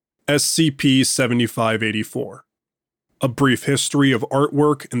SCP-7584. A Brief History of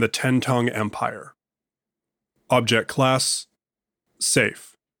Artwork in the Ten-Tongue Empire. Object Class: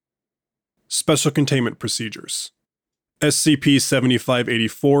 Safe. Special Containment Procedures.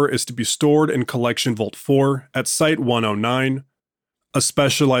 SCP-7584 is to be stored in Collection Vault 4 at Site-109, a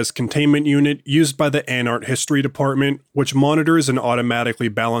specialized containment unit used by the Art History Department which monitors and automatically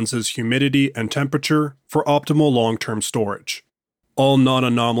balances humidity and temperature for optimal long-term storage. All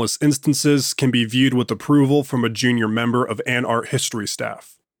non-anomalous instances can be viewed with approval from a junior member of Art History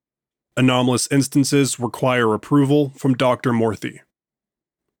staff. Anomalous instances require approval from Dr. Morthy.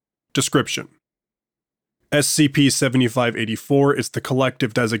 Description: SCP-7584 is the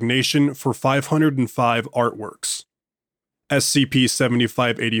collective designation for 505 artworks.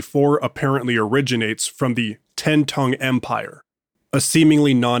 SCP-7584 apparently originates from the Ten-Tongue Empire, a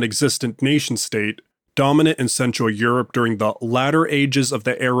seemingly non-existent nation-state dominant in Central Europe during the latter ages of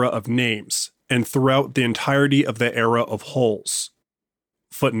the Era of Names and throughout the entirety of the Era of Hulls.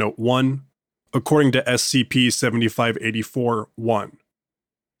 Footnote 1. According to SCP-7584-1.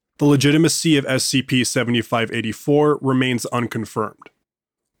 The legitimacy of SCP-7584 remains unconfirmed.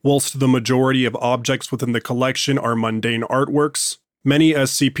 Whilst the majority of objects within the collection are mundane artworks, many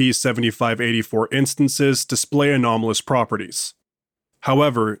SCP-7584 instances display anomalous properties.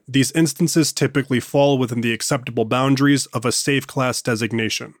 However, these instances typically fall within the acceptable boundaries of a safe class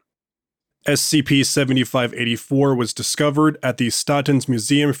designation. SCP-7584 was discovered at the Statens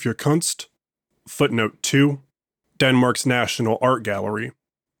Museum für Kunst, footnote 2, Denmark's National Art Gallery,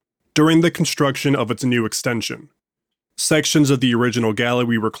 during the construction of its new extension. Sections of the original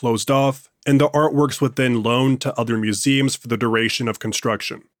gallery were closed off, and the artworks within loaned to other museums for the duration of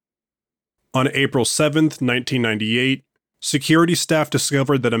construction. On April 7, 1998, security staff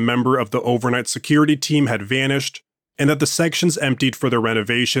discovered that a member of the overnight security team had vanished, and that the sections emptied for the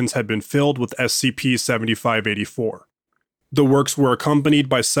renovations had been filled with SCP-7584. The works were accompanied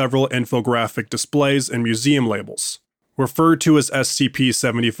by several infographic displays and museum labels, referred to as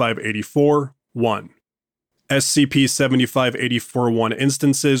SCP-7584-1. SCP-7584-1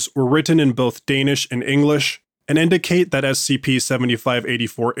 instances were written in both Danish and English and indicate that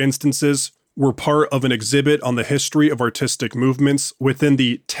SCP-7584 instances were part of an exhibit on the history of artistic movements within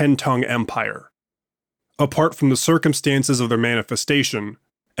the Ten-Tongue Empire. Apart from the circumstances of their manifestation,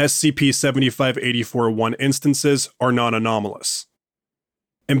 SCP-7584-1 instances are non-anomalous.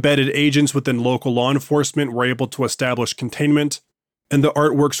 Embedded agents within local law enforcement were able to establish containment, and the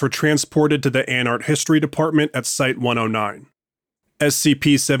artworks were transported to the Art History Department at Site-109.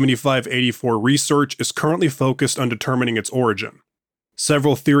 SCP-7584 research is currently focused on determining its origin.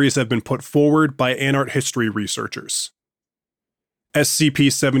 Several theories have been put forward by Art History researchers.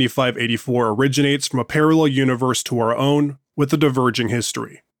 SCP-7584 originates from a parallel universe to our own with a diverging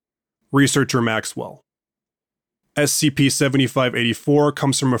history. Researcher Maxwell. SCP-7584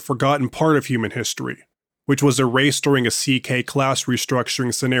 comes from a forgotten part of human history, which was erased during a CK class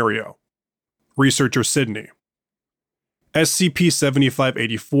restructuring scenario. Researcher Sydney.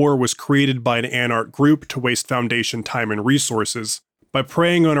 SCP-7584 was created by an Art group to waste Foundation time and resources by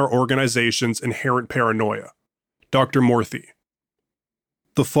preying on our organization's inherent paranoia. Dr. Morthy.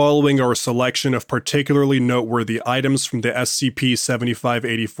 The following are a selection of particularly noteworthy items from the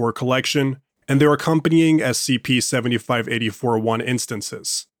SCP-7584 collection and their accompanying SCP-7584-1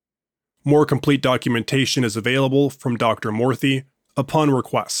 instances. More complete documentation is available from Dr. Morthy upon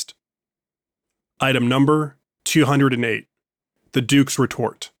request. Item number 208. The Duke's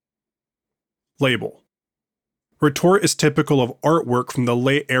Retort. Label. Retort is typical of artwork from the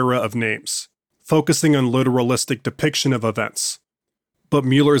late Era of Names, focusing on literalistic depiction of events. But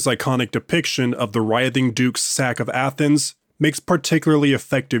Mueller's iconic depiction of the writhing Duke's sack of Athens makes particularly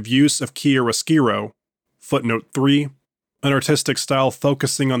effective use of chiaroscuro, footnote 3, an artistic style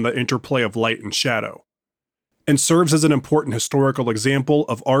focusing on the interplay of light and shadow, and serves as an important historical example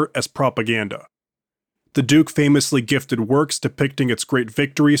of art as propaganda. The Duke famously gifted works depicting its great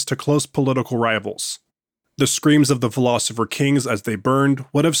victories to close political rivals. The screams of the philosopher kings as they burned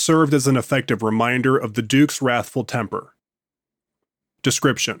would have served as an effective reminder of the Duke's wrathful temper.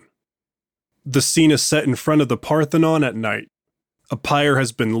 Description: the scene is set in front of the Parthenon at night. A pyre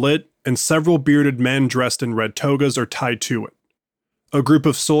has been lit, and several bearded men dressed in red togas are tied to it. A group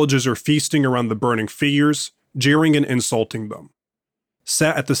of soldiers are feasting around the burning figures, jeering and insulting them.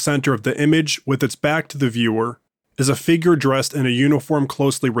 Sat at the center of the image, with its back to the viewer, is a figure dressed in a uniform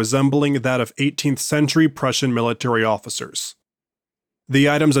closely resembling that of 18th century Prussian military officers. The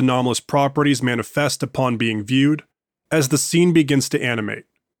item's anomalous properties manifest upon being viewed, as the scene begins to animate.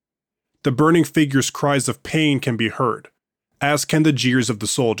 The burning figure's cries of pain can be heard, as can the jeers of the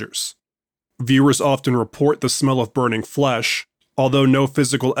soldiers. Viewers often report the smell of burning flesh, although no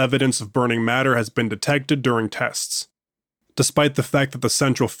physical evidence of burning matter has been detected during tests. Despite the fact that the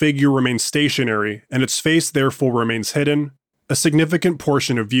central figure remains stationary and its face therefore remains hidden, a significant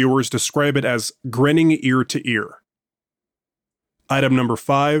portion of viewers describe it as grinning ear to ear. Item number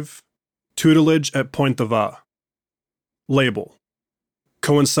 5. Tutelage at Pointe-de-Va. Label.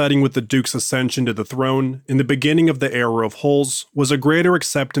 Coinciding with the Duke's ascension to the throne, in the beginning of the era of holes was a greater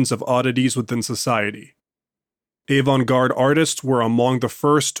acceptance of oddities within society. Avant-garde artists were among the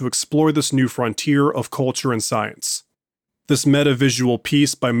first to explore this new frontier of culture and science. This meta-visual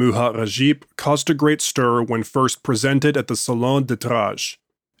piece by Muhat Rajib caused a great stir when first presented at the Salon de Trage,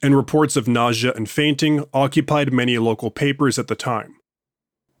 and reports of nausea and fainting occupied many local papers at the time.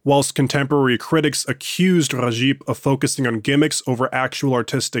 Whilst contemporary critics accused Rajib of focusing on gimmicks over actual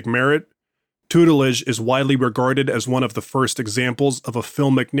artistic merit, Tutelage is widely regarded as one of the first examples of a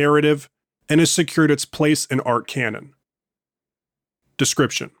filmic narrative and has secured its place in art canon.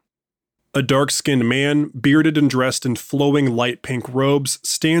 Description: a dark-skinned man, bearded and dressed in flowing light pink robes,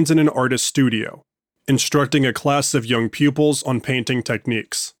 stands in an artist's studio, instructing a class of young pupils on painting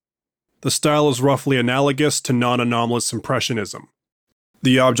techniques. The style is roughly analogous to non-anomalous impressionism.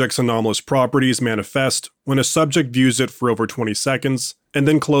 The object's anomalous properties manifest when a subject views it for over 20 seconds and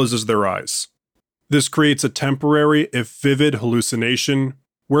then closes their eyes. This creates a temporary, if vivid, hallucination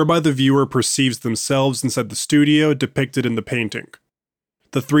whereby the viewer perceives themselves inside the studio depicted in the painting.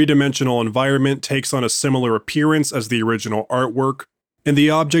 The three-dimensional environment takes on a similar appearance as the original artwork, and the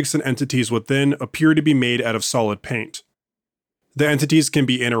objects and entities within appear to be made out of solid paint. The entities can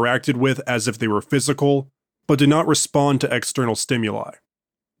be interacted with as if they were physical, but do not respond to external stimuli.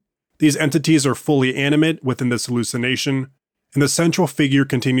 These entities are fully animate within this hallucination, and the central figure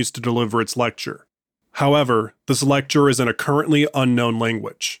continues to deliver its lecture. However, this lecture is in a currently unknown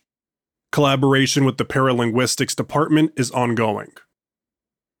language. Collaboration with the Paralinguistics Department is ongoing.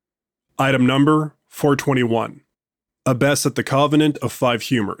 Item number 421. Abbess at the Convent of Five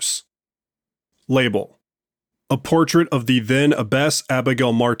Humors. Label. A portrait of the then Abbess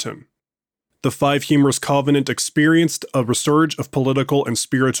Abigail Martin. The Five Humors Convent experienced a resurge of political and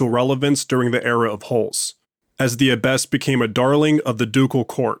spiritual relevance during the era of holes, as the abbess became a darling of the ducal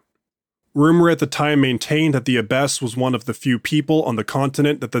court. Rumor at the time maintained that the abbess was one of the few people on the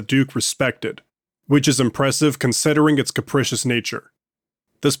continent that the duke respected, which is impressive considering its capricious nature.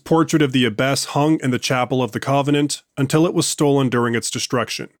 This portrait of the abbess hung in the chapel of the convent until it was stolen during its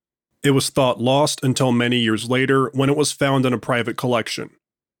destruction. It was thought lost until many years later when it was found in a private collection.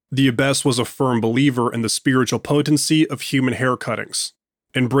 The abbess was a firm believer in the spiritual potency of human hair cuttings,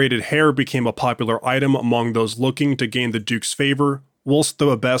 and braided hair became a popular item among those looking to gain the duke's favor, whilst the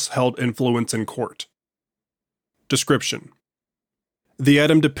abbess held influence in court. Description: the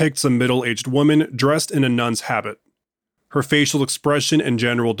item depicts a middle-aged woman dressed in a nun's habit. Her facial expression and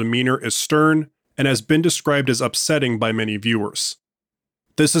general demeanor is stern and has been described as upsetting by many viewers.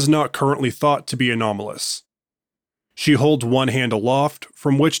 This is not currently thought to be anomalous. She holds one hand aloft,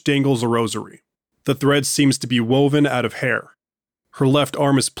 from which dangles a rosary. The thread seems to be woven out of hair. Her left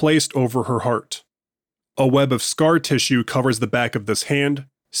arm is placed over her heart. A web of scar tissue covers the back of this hand,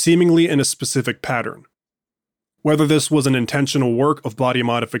 seemingly in a specific pattern. Whether this was an intentional work of body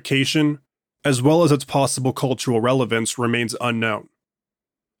modification, as well as its possible cultural relevance, remains unknown.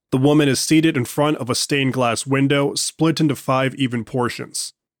 The woman is seated in front of a stained glass window split into 5 even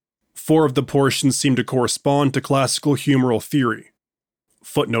portions. 4 of the portions seem to correspond to classical humoral theory.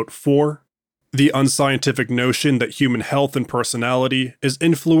 Footnote 4. The unscientific notion that human health and personality is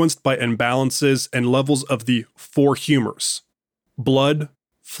influenced by imbalances and levels of the 4 humors: blood,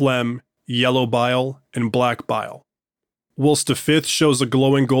 phlegm, yellow bile, and black bile. Whilst the 5th shows a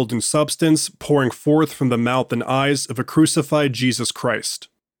glowing golden substance pouring forth from the mouth and eyes of a crucified Jesus Christ.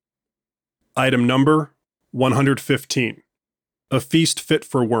 Item number 115. A feast fit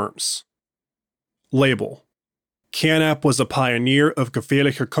for worms. Label. Canap was a pioneer of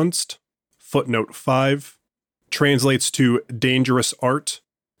gefährliche Kunst. Footnote 5. Translates to dangerous art.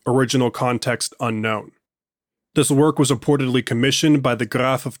 Original context unknown. This work was reportedly commissioned by the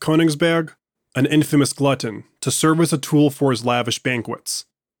Graf of Königsberg, an infamous glutton, to serve as a tool for his lavish banquets.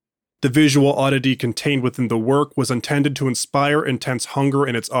 The visual oddity contained within the work was intended to inspire intense hunger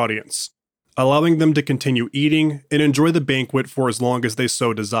in its audience, allowing them to continue eating and enjoy the banquet for as long as they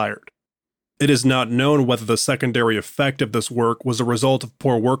so desired. It is not known whether the secondary effect of this work was a result of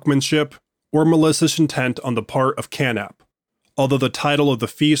poor workmanship or malicious intent on the part of Canap, although the title of the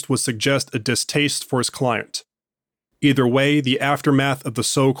feast would suggest a distaste for his client. Either way, the aftermath of the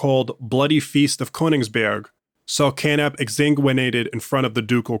so-called Bloody Feast of Königsberg saw Canap exsanguinated in front of the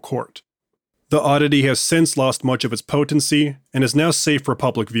ducal court. The oddity has since lost much of its potency and is now safe for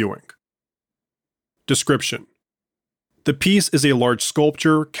public viewing. Description: the piece is a large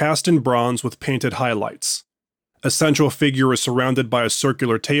sculpture cast in bronze with painted highlights. A central figure is surrounded by a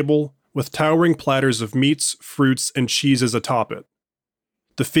circular table with towering platters of meats, fruits, and cheeses atop it.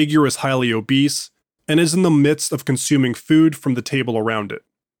 The figure is highly obese and is in the midst of consuming food from the table around it.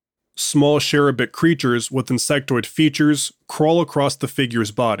 Small cherubic creatures with insectoid features crawl across the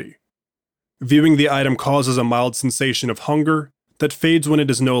figure's body. Viewing the item causes a mild sensation of hunger that fades when it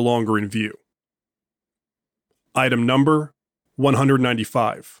is no longer in view. Item number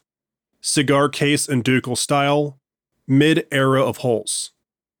 195. Cigar case in ducal style, mid-era of holes.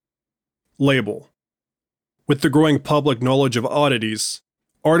 Label: with the growing public knowledge of oddities,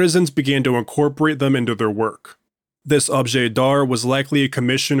 artisans began to incorporate them into their work. This objet d'art was likely a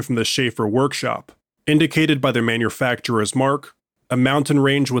commission from the Schaefer workshop, indicated by the manufacturer's mark, a mountain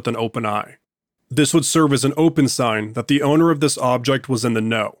range with an open eye. This would serve as an open sign that the owner of this object was in the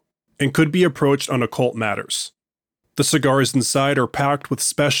know, and could be approached on occult matters. The cigars inside are packed with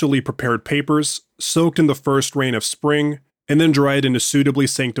specially prepared papers, soaked in the first rain of spring, and then dried in a suitably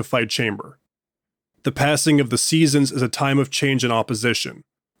sanctified chamber. The passing of the seasons is a time of change and opposition,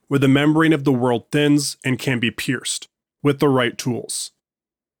 where the membrane of the world thins and can be pierced, with the right tools.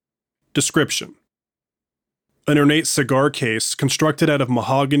 Description: an ornate cigar case constructed out of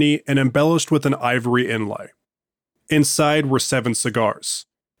mahogany and embellished with an ivory inlay. Inside were 7 cigars.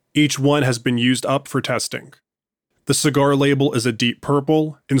 Each one has been used up for testing. The cigar label is a deep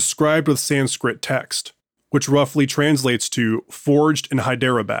purple, inscribed with Sanskrit text, which roughly translates to "forged in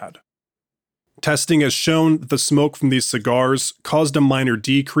Hyderabad." Testing has shown that the smoke from these cigars caused a minor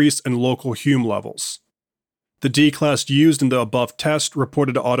decrease in local Hume levels. The D-class used in the above test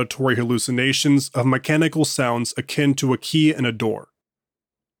reported auditory hallucinations of mechanical sounds akin to a key in a door.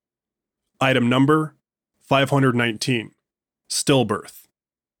 Item number 519. Stillbirth.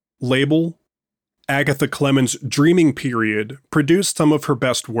 Label: Agatha Clemens' dreaming period produced some of her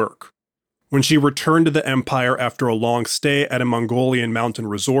best work. When she returned to the Empire after a long stay at a Mongolian mountain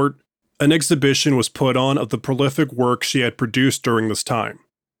resort, an exhibition was put on of the prolific work she had produced during this time.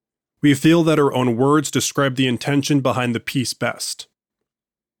 We feel that her own words describe the intention behind the piece best.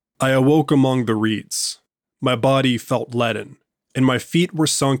 I awoke among the reeds. My body felt leaden, and my feet were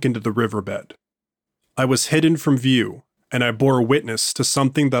sunk into the riverbed. I was hidden from view, and I bore witness to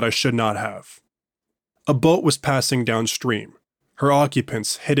something that I should not have. A boat was passing downstream, her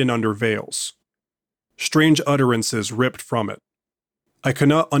occupants hidden under veils. Strange utterances ripped from it. I could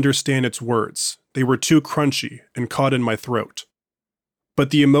not understand its words, they were too crunchy and caught in my throat. But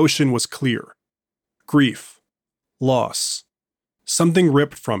the emotion was clear. Grief. Loss. Something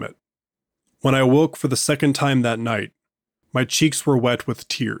ripped from it. When I awoke for the second time that night, my cheeks were wet with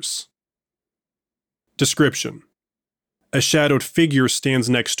tears. Description: a shadowed figure stands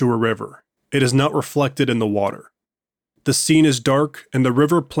next to a river. It is not reflected in the water. The scene is dark and the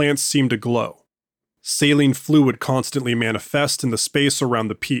river plants seem to glow. Saline fluid constantly manifests in the space around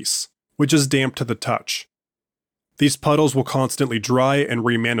the piece, which is damp to the touch. These puddles will constantly dry and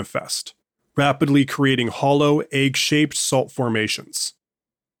remanifest, rapidly creating hollow, egg-shaped salt formations.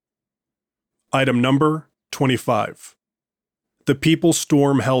 Item number 25. The People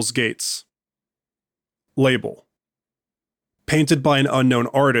Storm Hell's Gates. Label: painted by an unknown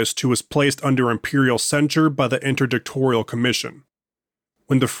artist who was placed under imperial censure by the Interdictorial Commission.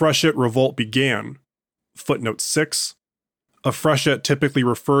 When the freshet revolt began, footnote 6, a freshet typically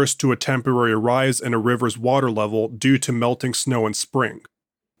refers to a temporary rise in a river's water level due to melting snow in spring.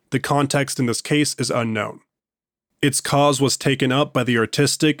 The context in this case is unknown. Its cause was taken up by the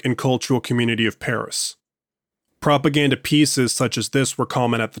artistic and cultural community of Paris. Propaganda pieces such as this were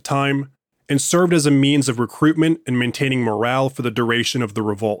common at the time, and served as a means of recruitment and maintaining morale for the duration of the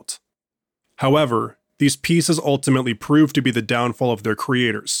revolt. However, these pieces ultimately proved to be the downfall of their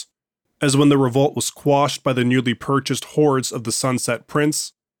creators, as when the revolt was quashed by the newly purchased hordes of the Sunset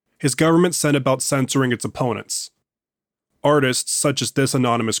Prince, his government set about censoring its opponents. Artists such as this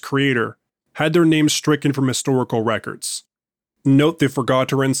anonymous creator had their names stricken from historical records. Note the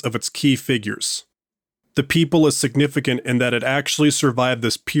forgotterance of its key figures. The People is significant in that it actually survived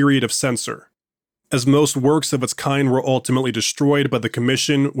this period of censor, as most works of its kind were ultimately destroyed by the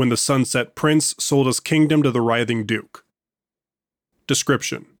Commission when the Sunset Prince sold his kingdom to the writhing Duke.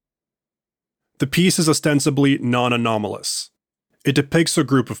 Description: the piece is ostensibly non-anomalous. It depicts a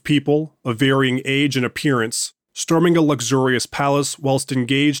group of people, of varying age and appearance, storming a luxurious palace whilst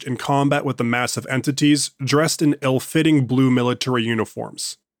engaged in combat with the massive entities dressed in ill-fitting blue military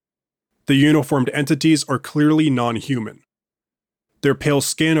uniforms. The uniformed entities are clearly non-human. Their pale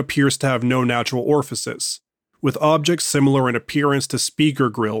skin appears to have no natural orifices, with objects similar in appearance to speaker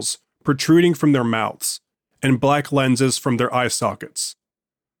grills protruding from their mouths, and black lenses from their eye sockets.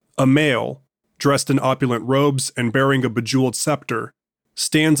 A male, dressed in opulent robes and bearing a bejeweled scepter,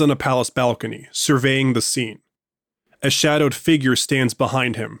 stands on a palace balcony, surveying the scene. A shadowed figure stands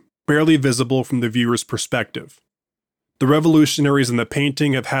behind him, barely visible from the viewer's perspective. The revolutionaries in the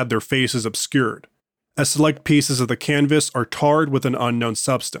painting have had their faces obscured, as select pieces of the canvas are tarred with an unknown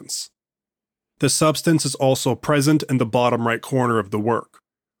substance. The substance is also present in the bottom right corner of the work,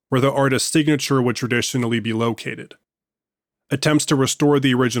 where the artist's signature would traditionally be located. Attempts to restore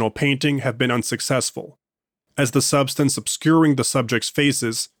the original painting have been unsuccessful, as the substance obscuring the subject's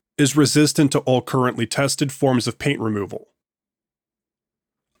faces is resistant to all currently tested forms of paint removal.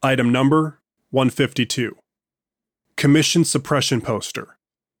 Item number 152. Commission Suppression Poster.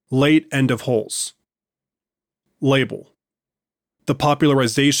 Late End of Holes. Label. The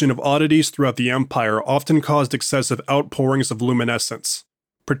popularization of oddities throughout the Empire often caused excessive outpourings of luminescence,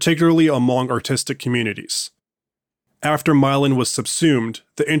 particularly among artistic communities. After Milan was subsumed,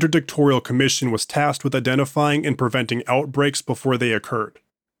 the Interdictorial Commission was tasked with identifying and preventing outbreaks before they occurred.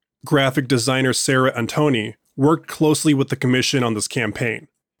 Graphic designer Sarah Antoni worked closely with the Commission on this campaign,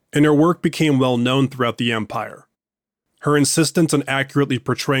 and her work became well known throughout the Empire. Her insistence on accurately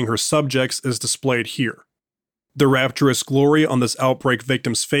portraying her subjects is displayed here. The rapturous glory on this outbreak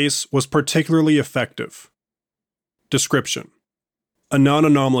victim's face was particularly effective. Description: a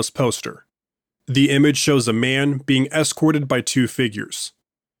non-anomalous poster. The image shows a man being escorted by two figures.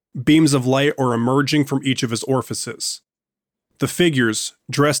 Beams of light are emerging from each of his orifices. The figures,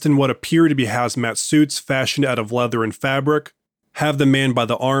 dressed in what appear to be hazmat suits fashioned out of leather and fabric, have the man by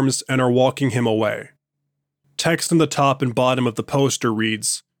the arms and are walking him away. Text on the top and bottom of the poster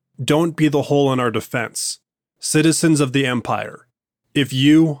reads, "Don't be the hole in our defense. Citizens of the Empire. If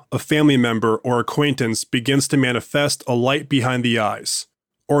you, a family member or acquaintance, begins to manifest a light behind the eyes,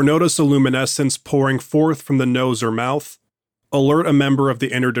 or notice a luminescence pouring forth from the nose or mouth, alert a member of the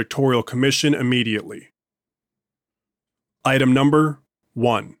Interdictorial Commission immediately." Item number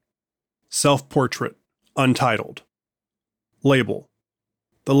 1. Self-Portrait, Untitled. Label.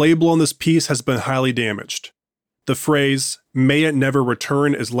 The label on this piece has been highly damaged. The phrase, "May it never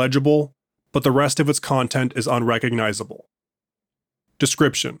return," is legible, but the rest of its content is unrecognizable.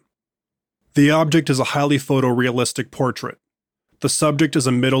 Description: the object is a highly photorealistic portrait. The subject is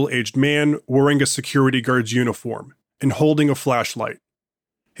a middle-aged man wearing a security guard's uniform and holding a flashlight.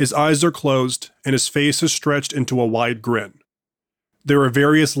 His eyes are closed and his face is stretched into a wide grin. There are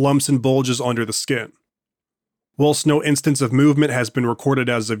various lumps and bulges under the skin. Whilst no instance of movement has been recorded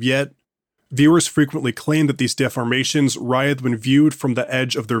as of yet, viewers frequently claim that these deformations writhe when viewed from the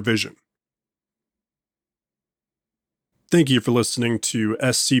edge of their vision. Thank you for listening to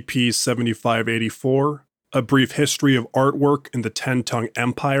SCP-7584, A Brief History of Artwork in the Ten-Tongue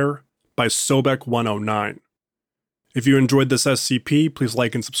Empire by Sobek 109. If you enjoyed this SCP, please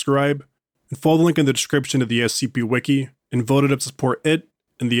like and subscribe, and follow the link in the description of the SCP Wiki, and vote to support it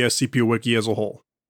and the SCP Wiki as a whole.